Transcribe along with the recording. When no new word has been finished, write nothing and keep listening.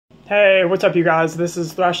Hey, what's up, you guys? This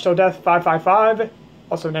is Thrash Till Death 555,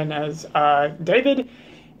 also known as David,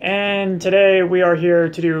 and today we are here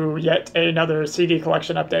to do yet another CD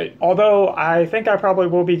collection update. Although I think I probably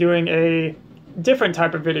will be doing a different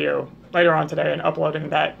type of video later on today and uploading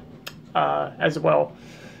that as well.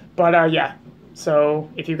 But yeah, so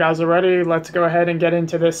if you guys are ready, let's go ahead and get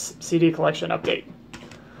into this CD collection update.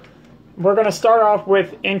 We're going to start off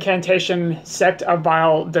with Incantation, Sect of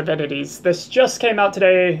Vile Divinities. This just came out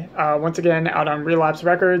today, once again out on Relapse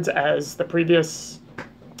Records, as the previous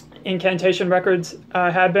Incantation records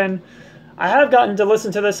had been. I have gotten to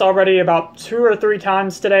listen to this already about 2 or 3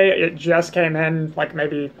 times today. It just came in like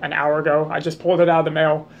maybe an hour ago. I just pulled it out of the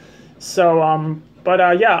mail. So,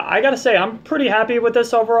 yeah, I gotta say, I'm pretty happy with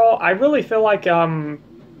this overall. I really feel like,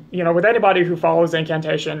 you know, with anybody who follows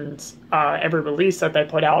Incantation's every release that they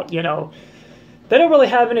put out, you know, they don't really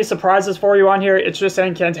have any surprises for you on here. It's just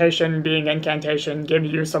Incantation being Incantation,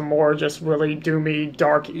 giving you some more just really doomy,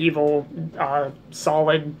 dark, evil,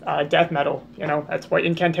 solid death metal. You know, that's what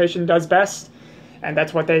Incantation does best, and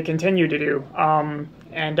that's what they continue to do.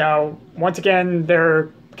 Once again, they're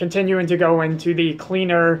continuing to go into the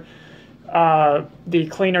cleaner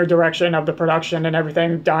direction of the production and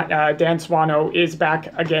everything. Dan Swano is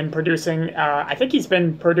back again producing. I think he's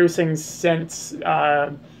been producing since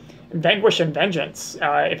Vanquish and Vengeance,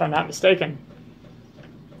 if I'm not mistaken.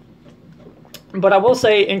 But I will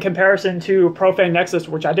say, in comparison to Profane Nexus,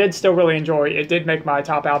 which I did still really enjoy, it did make my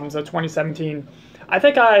top albums of 2017. I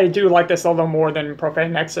think I do like this a little more than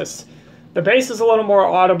Profane Nexus. The bass is a little more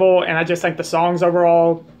audible, and I just think the songs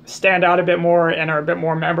overall stand out a bit more and are a bit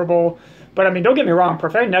more memorable. But, I mean, don't get me wrong,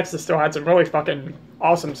 Profane Nexus still had some really fucking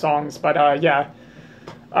awesome songs. But, yeah.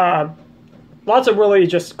 Lots of really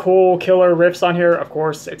just cool, killer riffs on here. Of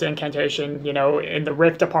course, it's Incantation. You know, in the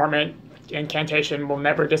riff department, Incantation will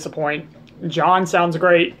never disappoint. John sounds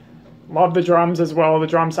great. Love the drums as well. The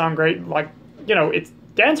drums sound great. Like, you know, it's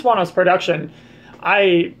Dan Swano's production.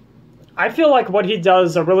 I feel like what he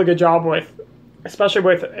does a really good job with, especially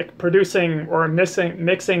with producing or mixing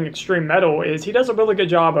extreme metal, is he does a really good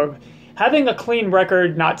job of having a clean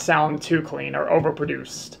record not sound too clean or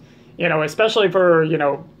overproduced. You know, especially for, you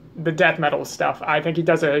know, the death metal stuff. I think he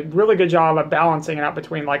does a really good job of balancing it out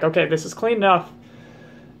between, like, okay, this is clean enough,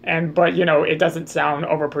 but, you know, it doesn't sound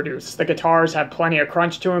overproduced. The guitars have plenty of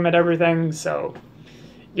crunch to them and everything, so,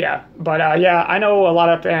 yeah. But, yeah, I know a lot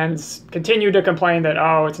of fans continue to complain that,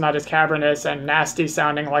 oh, it's not as cavernous and nasty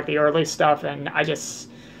sounding like the early stuff, and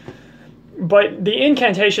but the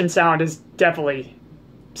Incantation sound is definitely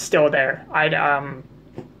still there.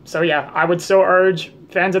 So yeah, I would still urge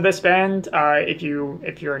fans of this band, if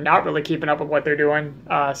you're not really keeping up with what they're doing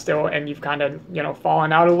still, and you've kind of, you know,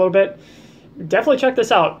 fallen out a little bit, definitely check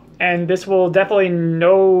this out. And this will definitely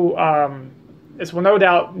no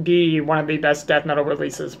doubt be one of the best death metal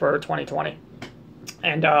releases for 2020.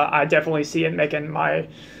 And I definitely see it making my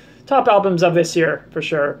top albums of this year for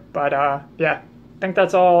sure. But yeah, I think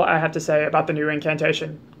that's all I have to say about the new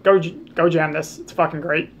Incantation. Go jam this. It's fucking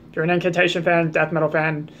great. If you're an Incantation fan, death metal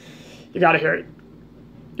fan, you gotta hear it.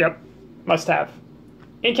 Yep, must have.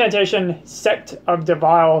 Incantation, Sect of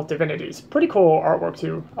Vile Divinities. Pretty cool artwork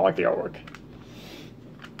too. I like the artwork.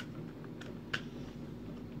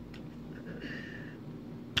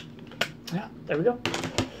 Yeah, there we go.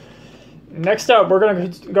 Next up, we're going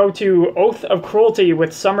to go to Oath of Cruelty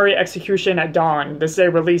with Summary Execution at Dawn. This is a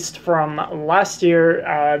release from last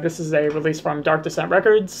year. This is a release from Dark Descent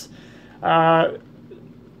Records. Oath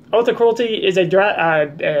of Cruelty is a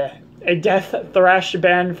death thrash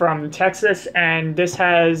band from Texas, and this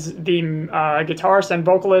has the guitarist and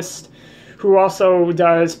vocalist who also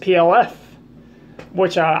does PLF,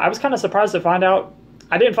 which I was kind of surprised to find out.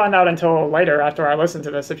 I didn't find out until later after I listened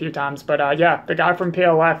to this a few times, but yeah, the guy from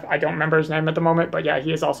PLF, I don't remember his name at the moment, but yeah,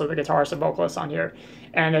 he is also the guitarist and vocalist on here.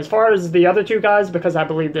 And as far as the other 2 guys, because I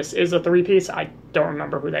believe this is a 3-piece, I don't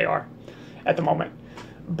remember who they are at the moment.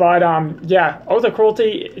 But yeah, Oath of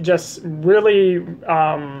Cruelty, just really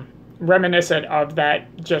reminiscent of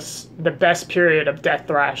that, just the best period of death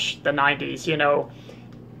thrash, the 90s, you know,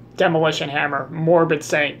 Demolition Hammer, Morbid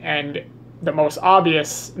Saint, and the most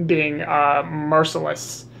obvious being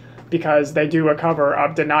Merciless, because they do a cover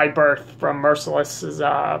of Denied Birth from Merciless's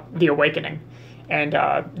The Awakening, and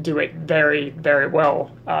do it very, very well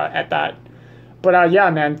at that. But yeah,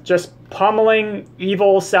 man, just pummeling,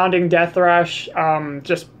 evil-sounding death thrash,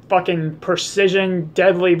 just fucking precision,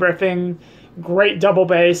 deadly riffing, great double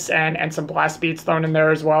bass, and some blast beats thrown in there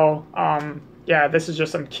as well. Yeah, this is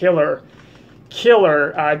just some killer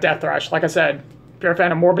death thrash. Like I said, if you're a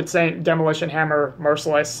fan of Morbid Saint, Demolition Hammer,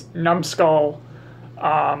 Merciless, Numbskull,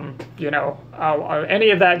 You know, any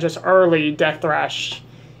of that just early death thrash,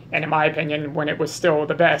 and in my opinion, when it was still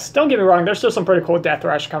the best. Don't get me wrong, there's still some pretty cool death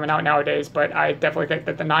thrash coming out nowadays, but I definitely think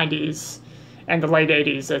that the 90s and the late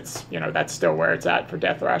 80s, it's, you know, that's still where it's at for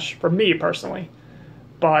death thrash, for me personally.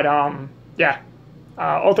 But, yeah.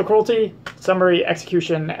 Oath of Cruelty, Summary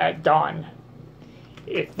Execution at Dawn.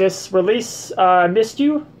 If this release missed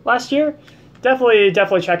you last year,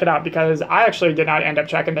 definitely check it out, because I actually did not end up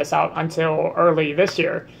checking this out until early this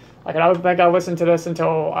year. Like, I don't think I listened to this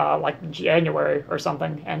until like January or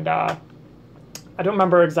something, and I don't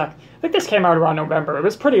remember exactly. I think this came out around November. It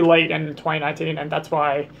was pretty late in 2019, and that's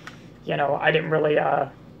why, you know, I didn't really, I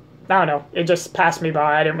don't know, it just passed me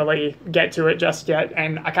by. I didn't really get to it just yet,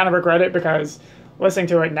 and I kind of regret it, because listening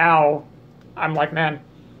to it now, I'm like, man,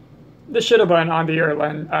 this should have been on the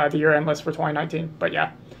year-end list for 2019. But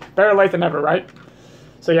yeah, better late than never, right?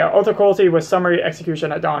 So yeah, Oath of Cruelty with Summary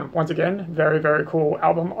Execution at Dawn. Once again, very cool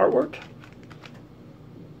album artwork.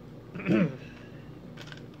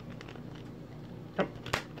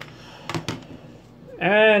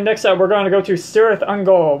 And next up, we're going to go to Cirith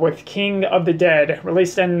Ungol with King of the Dead,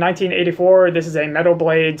 released in 1984. This is a Metal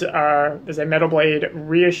Blade,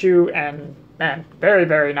 reissue, and man,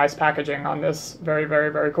 very nice packaging on this.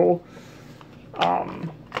 Very cool.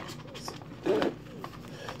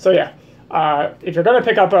 So yeah. If you're going to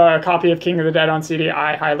pick up a copy of King of the Dead on CD,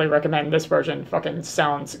 I highly recommend this version. Fucking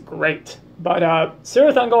sounds great. But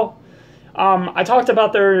Cirith Ungol, I talked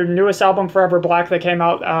about their newest album, Forever Black, that came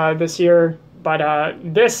out this year. But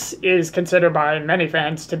this is considered by many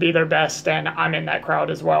fans to be their best, and I'm in that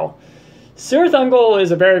crowd as well. Cirith Ungol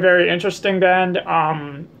is a very interesting band.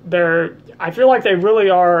 I feel like they really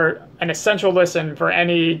are an essential listen for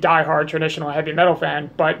any diehard traditional heavy metal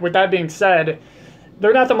fan. But with that being said,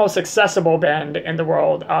 they're not the most accessible band in the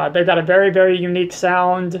world. They've got a very unique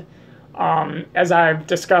sound. As I've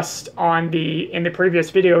discussed in the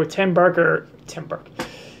previous video, Tim Baker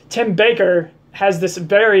has this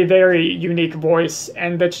very unique voice,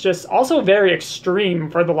 and that's just also very extreme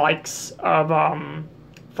for the likes of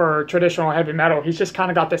for traditional heavy metal. He's just kind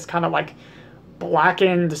of got this kind of like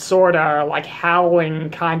blackened, sort of like howling,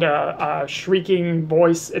 kind of shrieking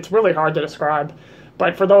voice. It's really hard to describe.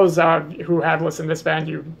 But for those who have listened to this band,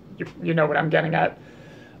 you know what I'm getting at.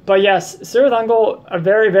 But yes, Cirith Ungol, a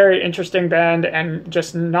very interesting band, and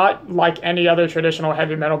just not like any other traditional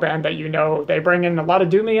heavy metal band that you know. They bring in a lot of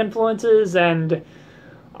doomy influences, and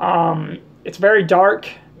it's very dark.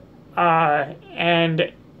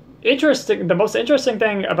 And interesting. The most interesting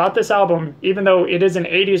thing about this album, even though it is an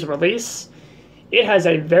 80s release, it has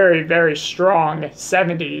a very strong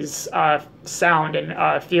 70s sound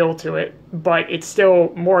and feel to it, but it's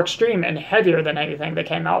still more extreme and heavier than anything that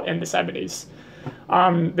came out in the 70s.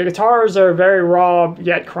 The guitars are very raw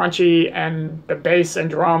yet crunchy, and the bass and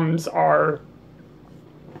drums are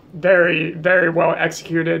very well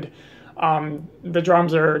executed. The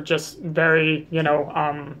drums are just very, you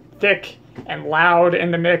know, thick and loud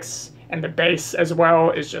in the mix, and the bass as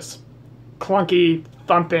well is just clunky,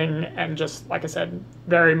 thumping, and just, like I said,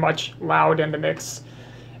 very much loud in the mix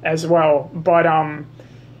as well. But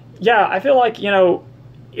yeah, I feel like, you know,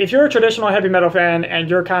 if you're a traditional heavy metal fan and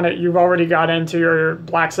you've already got into your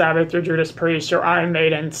Black Sabbath, your Judas Priest, your Iron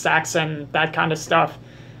Maiden, Saxon, that kind of stuff,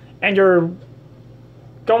 and you're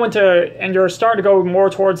starting to go more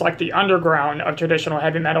towards like the underground of traditional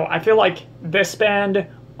heavy metal, I feel like this band,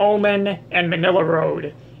 Omen, and Manilla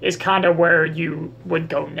Road is kind of where you would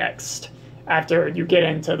go next after you get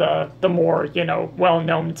into the more, you know,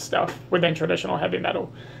 well-known stuff within traditional heavy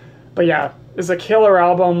metal. But yeah, it's a killer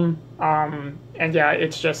album, and yeah,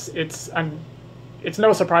 it's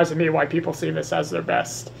no surprise to me why people see this as their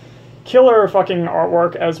best. Killer fucking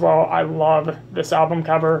artwork as well. I love this album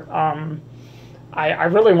cover. I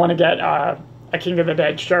really want to get a King of the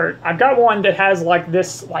Dead shirt. I've got one that has like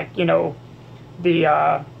this, like, you know,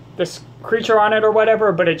 this creature on it or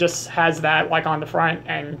whatever, but it just has that like on the front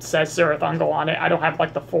and says Cirith Ungol on it. I don't have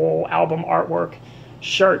like the full album artwork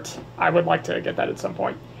shirt. I would like to get that at some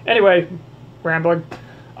point. Anyway, rambling.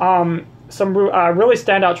 Some really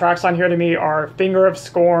standout tracks on here to me are Finger of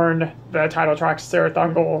Scorn, the title track Cirith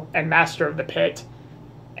Ungol, and Master of the Pit.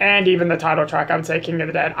 And even the title track, I would say King of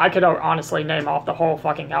the Dead. I could honestly name off the whole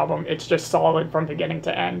fucking album. It's just solid from beginning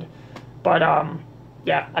to end. But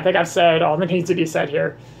yeah, I think I've said all that needs to be said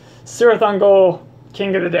here. Cirith Ungol,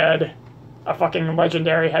 King of the Dead, a fucking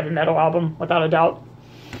legendary heavy metal album, without a doubt.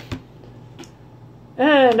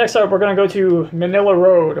 And next up, we're going to go to Manilla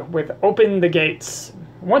Road with Open the Gates.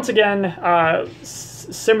 Once again,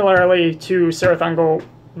 similarly to Cirith Ungol,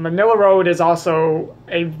 Manilla Road is also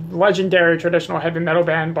a legendary traditional heavy metal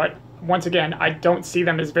band, but once again, I don't see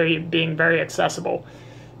them as being very accessible.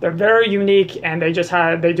 They're very unique, and they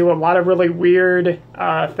do a lot of really weird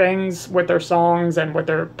things with their songs and with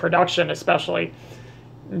their production, especially.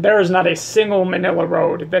 There is not a single Manilla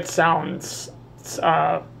Road that sounds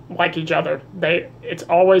like each other. It's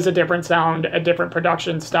always a different sound, a different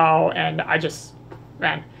production style, and I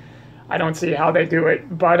don't see how they do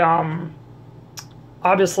it. But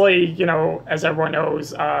obviously, you know, as everyone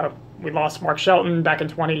knows, we lost Mark Shelton back in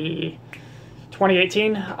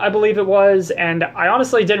 2018, I believe it was, and I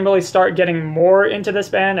honestly didn't really start getting more into this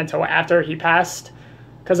band until after he passed,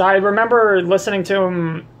 because I remember listening to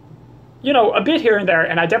him, you know, a bit here and there,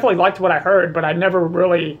 and I definitely liked what I heard, but I never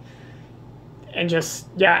really, and just,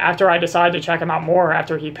 yeah, after I decided to check him out more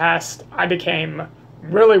after he passed, I became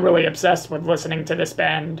really, really obsessed with listening to this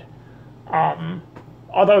band,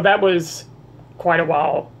 although that was quite a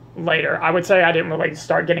while later. I would say I didn't really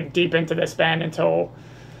start getting deep into this band until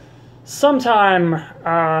sometime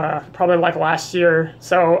probably like last year.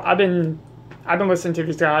 So I've been listening to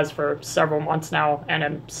these guys for several months now, and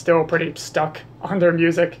I'm still pretty stuck on their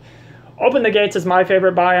music. Open the Gates is my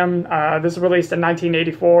favorite by them. This is released in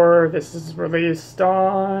 1984. This is released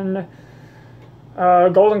on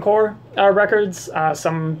Golden Core Records,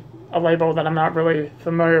 a label that I'm not really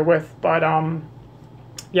familiar with, but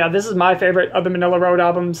yeah, this is my favorite of the Manilla Road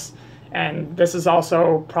albums, and this is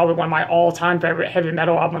also probably one of my all-time favorite heavy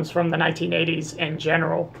metal albums from the 1980s in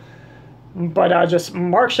general. But just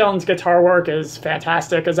Mark Shelton's guitar work is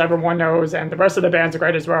fantastic, as everyone knows, and the rest of the band's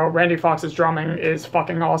great as well. Randy Fox's drumming is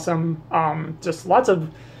fucking awesome. Just lots of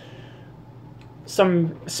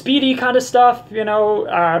some speedy kind of stuff, you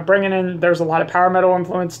know, bringing in, there's a lot of power metal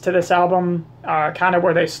influence to this album, kind of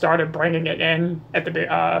where they started bringing it in at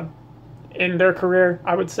the in their career,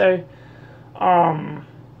 I would say.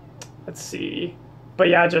 Let's see. But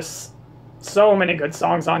yeah, just so many good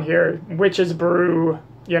songs on here. Witch's Brew,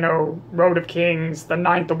 you know, Road of Kings, The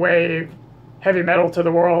Ninth Wave, Heavy Metal to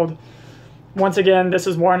the World. Once again, this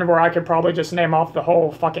is one where I could probably just name off the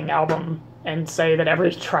whole fucking album and say that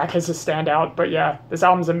every track is a standout. But yeah, this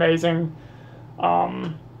album's amazing.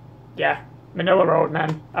 Yeah, Manilla Road,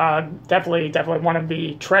 man. Definitely one of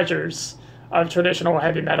the treasures of traditional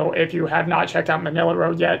heavy metal. If you have not checked out Manilla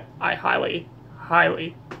Road yet, I highly,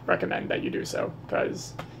 highly recommend that you do so,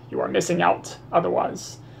 because you are missing out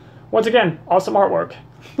otherwise. Once again, awesome artwork.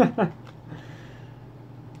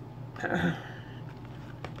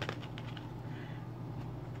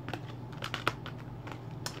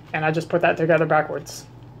 And I just put that together backwards.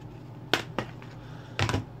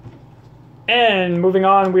 And moving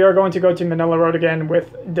on, we are going to go to Manilla Road again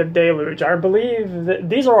with the Deluge. I believe that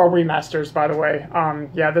these are all remasters, by the way.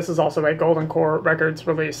 Yeah, this is also a Golden Core Records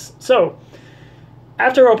release. So,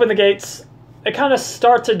 after Open the Gates, they kind of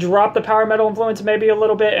start to drop the power metal influence maybe a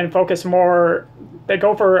little bit and focus more. They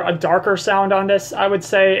go for a darker sound on this, I would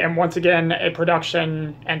say, and once again, a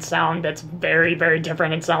production and sound that's very, very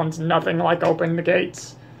different and sounds nothing like Open the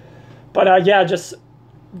Gates. But yeah, just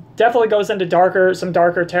definitely goes into some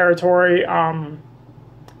darker territory.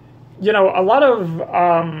 You know, a lot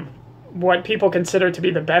of what people consider to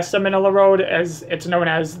be the best of Manilla Road, as it's known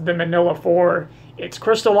as the Manilla 4, it's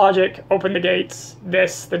Crystal Logic, Open the Gates,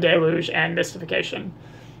 this, The Deluge, and Mystification.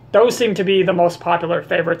 Those seem to be the most popular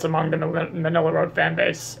favorites among the Manilla Road fan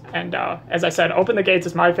base. And as I said, Open the Gates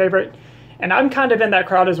is my favorite. And I'm kind of in that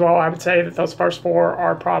crowd as well. I would say that those first four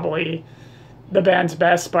are probably the band's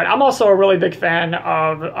best. But I'm also a really big fan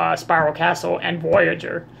of Spiral Castle and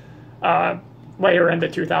Voyager later in the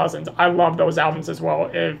 2000s. I love those albums as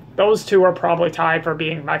well. Those two are probably tied for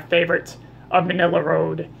being my favorite of Manilla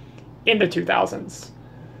Road in the 2000s.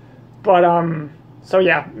 But, so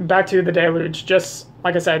yeah, back to The Deluge. Just,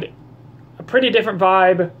 like I said, a pretty different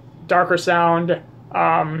vibe, darker sound,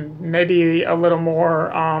 maybe a little more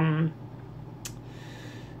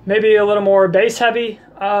bass heavy,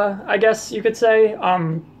 I guess you could say.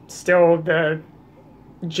 Still, the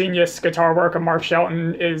genius guitar work of Mark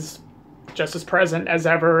Shelton is just as present as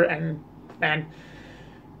ever, and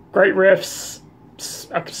great riffs,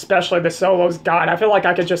 especially the solos. God, I feel like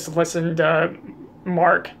I could just listen to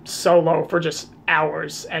Mark solo for just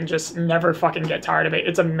hours and just never fucking get tired of it.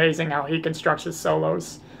 It's amazing how he constructs his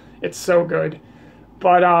solos. It's so good.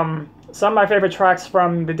 But some of my favorite tracks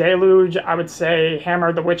from The Deluge, I would say Hammer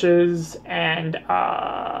of the Witches and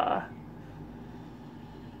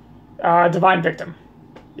Divine Victim.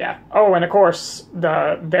 Yeah. Oh, and of course,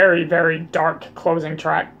 the very, very dark closing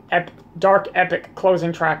track, dark epic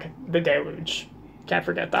closing track, The Deluge. Can't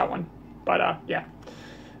forget that one. But yeah.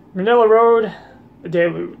 Manilla Road, The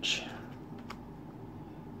Deluge.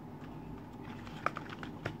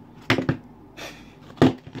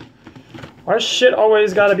 Why does shit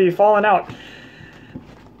always gotta be falling out?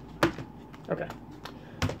 Okay.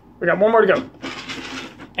 We got one more to go.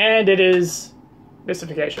 And it is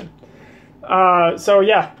Mystification. So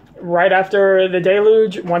yeah, right after the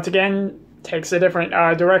Deluge, once again, takes a different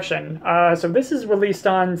direction. So this is released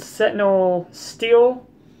on Sentinel Steel.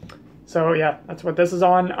 So yeah, that's what this is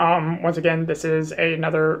on. Once again, this is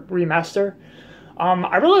another remaster.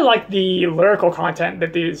 I really like the lyrical content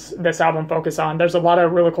that this album focuses on. There's a lot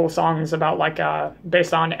of really cool songs about like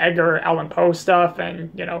based on Edgar Allan Poe stuff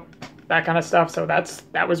and you know that kind of stuff. So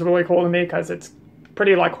that was really cool to me because it's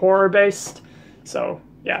pretty like horror based. So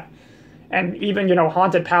yeah. And even, you know,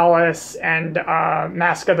 Haunted Palace and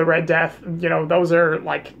Mask of the Red Death, you know, those are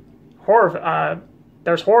like horror,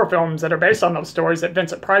 there's horror films that are based on those stories that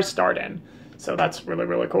Vincent Price starred in. So that's really,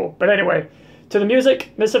 really cool. But anyway, to the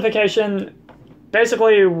music, Mystification,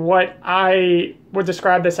 basically what I would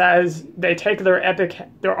describe this as, they take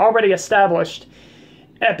their already established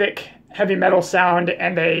epic heavy metal sound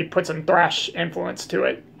and they put some thrash influence to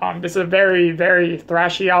it. This is a very, very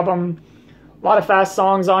thrashy album. A lot of fast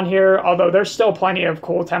songs on here, although there's still plenty of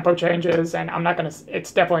cool tempo changes, and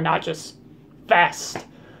it's definitely not just fast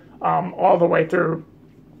all the way through.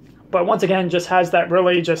 But once again, just has that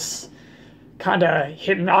really just kind of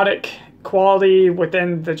hypnotic quality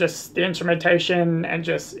within the instrumentation, and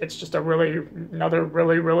it's just another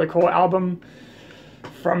really, really cool album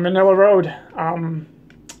from Manilla Road.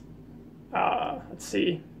 Let's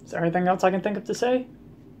see, is there anything else I can think of to say?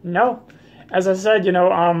 No. As I said, you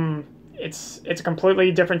know, it's a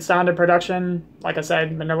completely different sound and production. Like I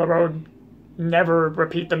said, Manilla Road never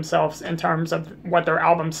repeat themselves in terms of what their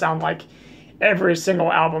albums sound like. Every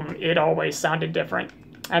single album, it always sounded different.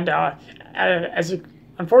 And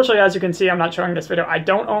unfortunately, as you can see, I'm not showing this video. I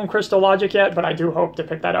don't own Crystal Logic yet, but I do hope to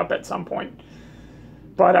pick that up at some point.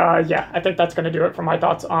 But yeah, I think that's going to do it for my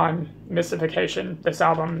thoughts on Mystification. This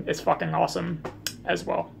album is fucking awesome as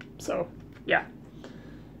well. So yeah.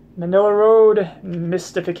 Manilla Road,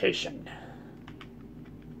 Mystification.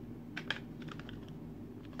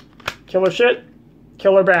 Killer shit,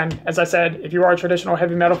 killer band. As I said, if you are a traditional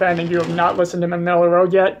heavy metal fan and you have not listened to Manilla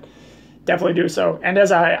Road yet, definitely do so. And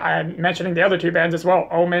as I'm mentioning the other two bands as well,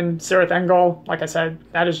 Omen, Cirith, Ungol, like I said,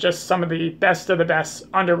 that is just some of the best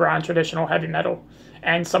underground traditional heavy metal.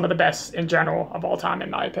 And some of the best in general of all time, in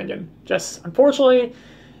my opinion. Just, unfortunately,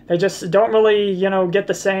 they just don't really, you know, get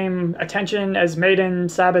the same attention as Maiden,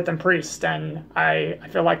 Sabbath, and Priest, and I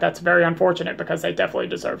feel like that's very unfortunate because they definitely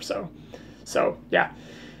deserve so. So, yeah,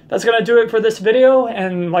 that's going to do it for this video,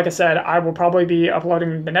 and like I said, I will probably be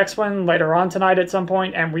uploading the next one later on tonight at some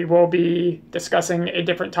point, and we will be discussing a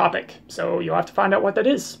different topic, so you'll have to find out what that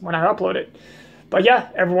is when I upload it. But yeah,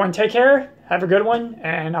 everyone take care, have a good one,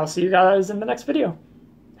 and I'll see you guys in the next video.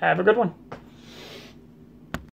 Have a good one.